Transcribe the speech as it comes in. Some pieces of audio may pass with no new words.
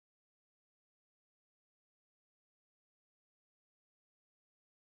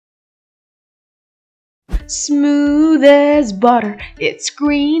Smooth as butter, it's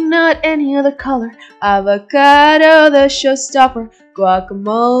green, not any other color. Avocado, the showstopper.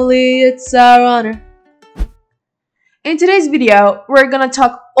 Guacamole, it's our honor. In today's video, we're gonna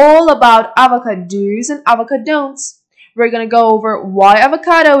talk all about avocado's and avacadon'ts. We're gonna go over why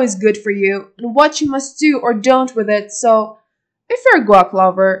avocado is good for you and what you must do or don't with it. So, if you're a guac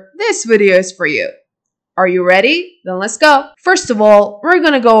lover, this video is for you. Are you ready? Then let's go. First of all, we're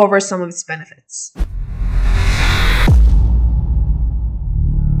gonna go over some of its benefits.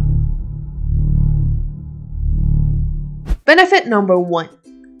 Benefit number 1.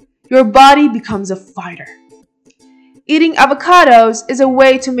 Your body becomes a fighter. Eating avocados is a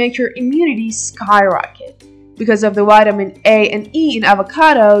way to make your immunity skyrocket. Because of the vitamin A and E in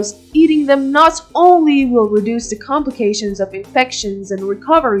avocados, eating them not only will reduce the complications of infections and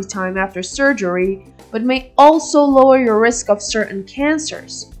recovery time after surgery, but may also lower your risk of certain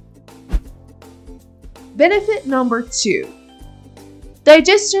cancers. Benefit number 2.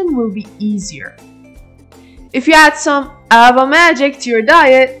 Digestion will be easier. If you add some Ava magic to your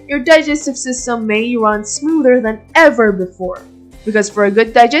diet, your digestive system may run smoother than ever before. Because for a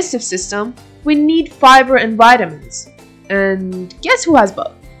good digestive system, we need fiber and vitamins. And guess who has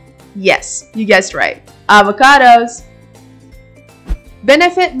both? Yes, you guessed right. Avocados.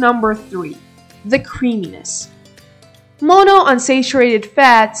 Benefit number 3. The creaminess. Monounsaturated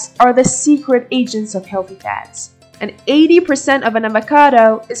fats are the secret agents of healthy fats. And 80% of an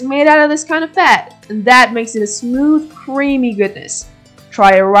avocado is made out of this kind of fat, and that makes it a smooth, creamy goodness.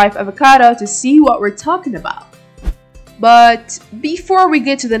 Try a ripe avocado to see what we're talking about. But before we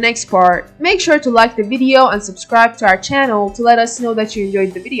get to the next part, make sure to like the video and subscribe to our channel to let us know that you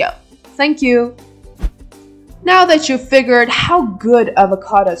enjoyed the video. Thank you! Now that you've figured how good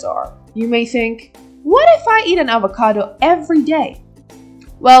avocados are, you may think, what if I eat an avocado every day?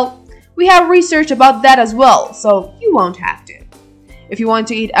 Well, we have research about that as well, so you won't have to. If you want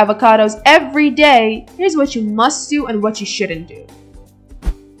to eat avocados every day, here's what you must do and what you shouldn't do.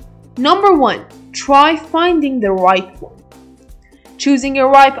 Number 1. Try finding the right one. Choosing a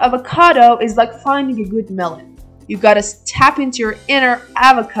ripe avocado is like finding a good melon. You gotta tap into your inner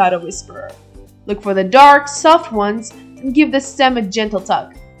avocado whisperer. Look for the dark, soft ones and give the stem a gentle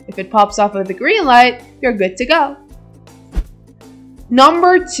tug. If it pops off with the green light, you're good to go.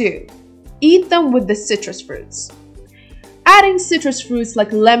 Number 2. Eat them with the citrus fruits. Adding citrus fruits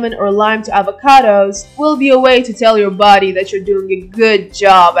like lemon or lime to avocados will be a way to tell your body that you're doing a good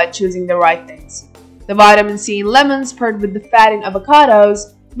job at choosing the right things. The vitamin C in lemons paired with the fat in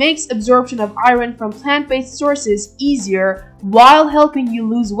avocados makes absorption of iron from plant-based sources easier while helping you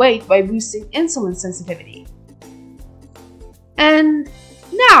lose weight by boosting insulin sensitivity. And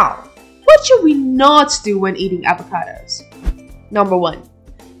now, what should we not do when eating avocados? Number 1.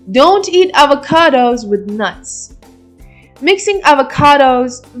 Don't eat avocados with nuts. Mixing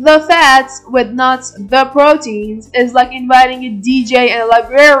avocados, the fats, with nuts, the proteins, is like inviting a DJ and a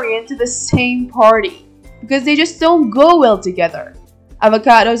librarian to the same party, because they just don't go well together.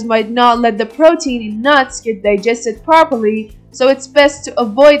 Avocados might not let the protein in nuts get digested properly, so it's best to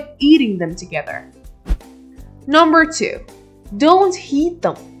avoid eating them together. Number 2. Don't heat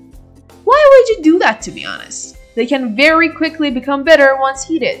them. Why would you do that, to be honest? They can very quickly become bitter once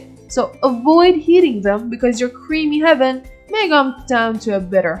heated, so avoid heating them because your creamy heaven may come down to a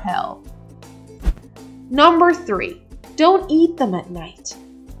bitter hell. Number 3. Don't eat them at night.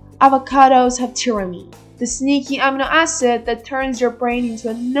 Avocados have tyramine, the sneaky amino acid that turns your brain into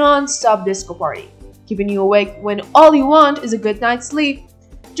a non-stop disco party, keeping you awake when all you want is a good night's sleep,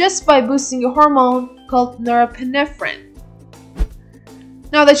 just by boosting a hormone called norepinephrine.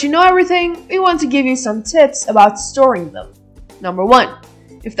 Now that you know everything, we want to give you some tips about storing them. Number 1.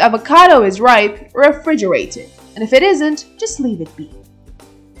 If the avocado is ripe, refrigerate it. And if it isn't, just leave it be.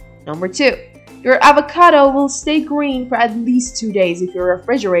 Number 2. Your avocado will stay green for at least 2 days if you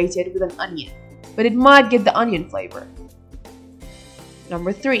refrigerate it with an onion, but it might get the onion flavor.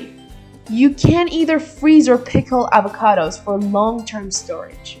 Number 3. You can either freeze or pickle avocados for long-term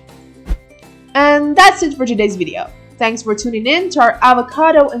storage. And that's it for today's video. Thanks for tuning in to our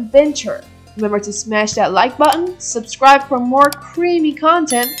avocado adventure. Remember to smash that like button, subscribe for more creamy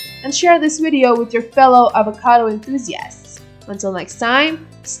content, and share this video with your fellow avocado enthusiasts. Until next time,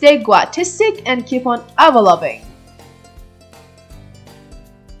 stay guatistic and keep on avo-loving.